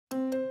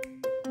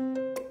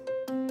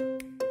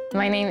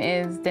My name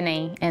is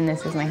Danae, and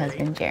this is my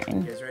husband,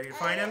 Jaron. You guys ready to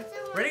find him?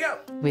 Ready to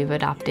go! We've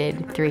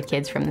adopted 3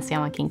 kids from the San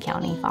Joaquin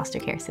County foster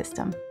care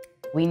system.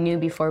 We knew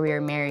before we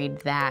were married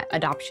that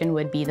adoption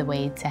would be the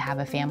way to have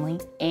a family.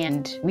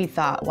 And we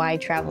thought, why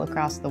travel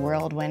across the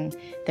world when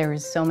there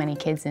was so many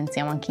kids in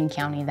San Joaquin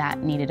County that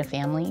needed a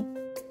family?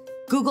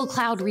 Google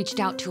Cloud reached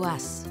out to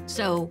us.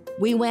 So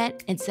we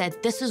went and said,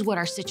 this is what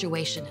our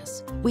situation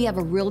is. We have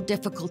a real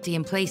difficulty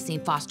in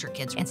placing foster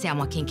kids in San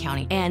Joaquin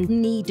County and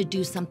need to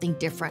do something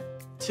different.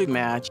 To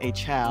match a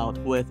child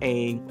with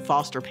a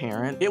foster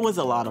parent, it was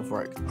a lot of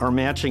work. Our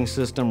matching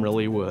system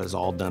really was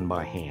all done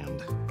by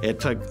hand. It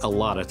took a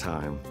lot of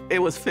time. It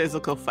was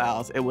physical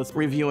files. It was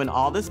reviewing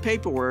all this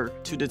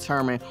paperwork to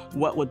determine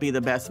what would be the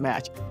best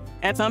match.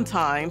 And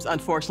sometimes,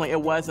 unfortunately,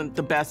 it wasn't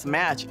the best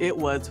match. It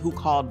was who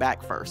called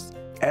back first.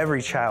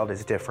 Every child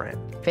is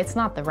different. If it's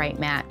not the right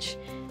match,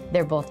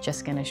 they're both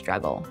just gonna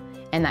struggle,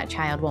 and that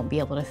child won't be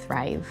able to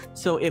thrive.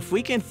 So if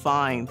we can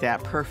find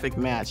that perfect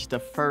match the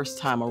first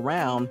time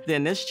around,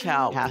 then this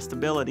child has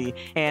stability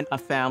and a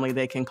family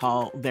they can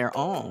call their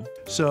own.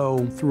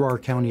 So through our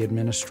county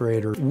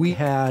administrator, we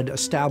had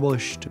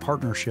established a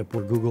partnership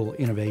with Google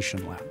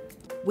Innovation Lab.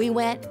 We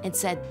went and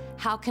said,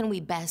 how can we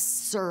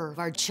best serve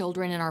our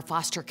children in our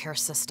foster care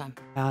system?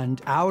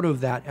 And out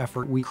of that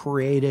effort, we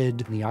created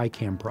the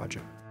ICAN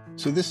project.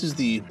 So this is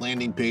the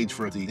landing page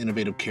for the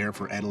Innovative Care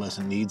for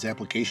Adolescent Needs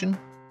application.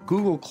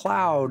 Google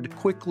Cloud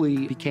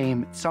quickly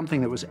became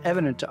something that was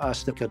evident to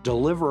us that could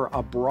deliver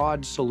a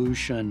broad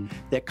solution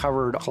that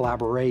covered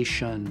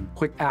collaboration,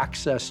 quick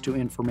access to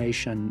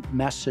information,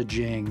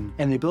 messaging,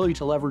 and the ability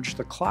to leverage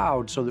the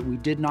cloud so that we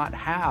did not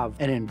have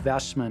an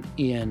investment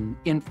in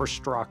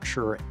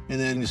infrastructure. And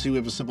then you see we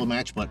have a simple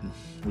match button.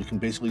 We can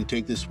basically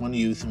take this one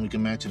youth and we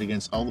can match it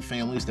against all the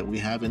families that we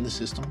have in the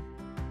system.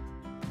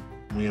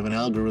 We have an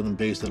algorithm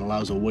base that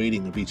allows a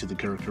weighting of each of the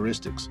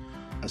characteristics.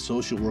 A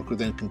social worker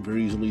then can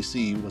very easily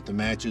see what the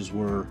matches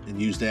were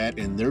and use that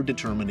in their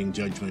determining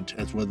judgment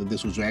as whether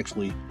this was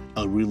actually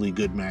a really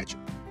good match.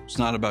 It's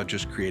not about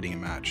just creating a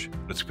match.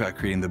 It's about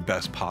creating the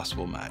best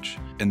possible match.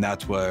 And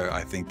that's where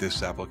I think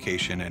this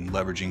application and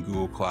leveraging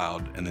Google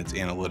Cloud and its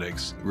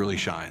analytics really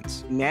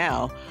shines.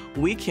 Now,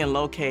 we can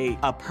locate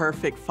a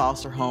perfect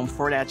foster home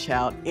for that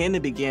child in the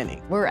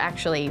beginning. We're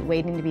actually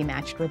waiting to be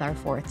matched with our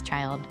 4th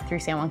child through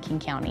San Joaquin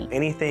County.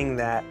 Anything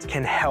that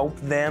can help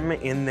them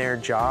in their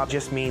job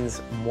just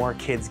means more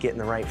kids get in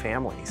the right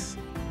families.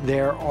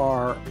 There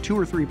are 2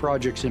 or 3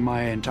 projects in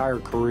my entire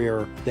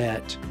career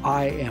that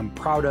I am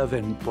proud of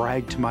and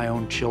brag to my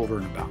own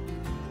children about.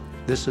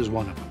 This is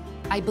one of them.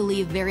 I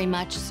believe very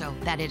much so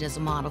that it is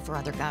a model for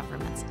other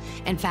governments.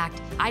 In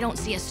fact, I don't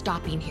see us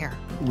stopping here.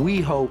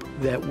 We hope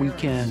that we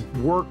can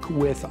work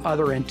with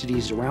other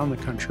entities around the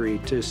country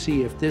to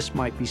see if this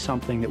might be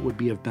something that would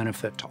be of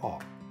benefit to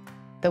all.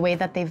 The way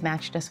that they've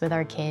matched us with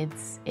our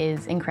kids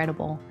is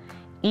incredible.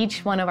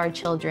 Each one of our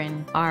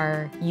children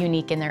are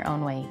unique in their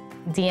own way.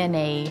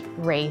 DNA,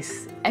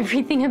 race,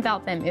 everything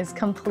about them is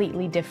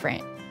completely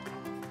different.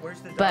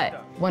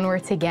 But when we're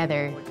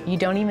together, you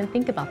don't even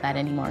think about that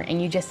anymore,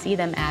 and you just see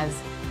them as,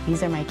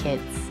 these are my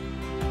kids.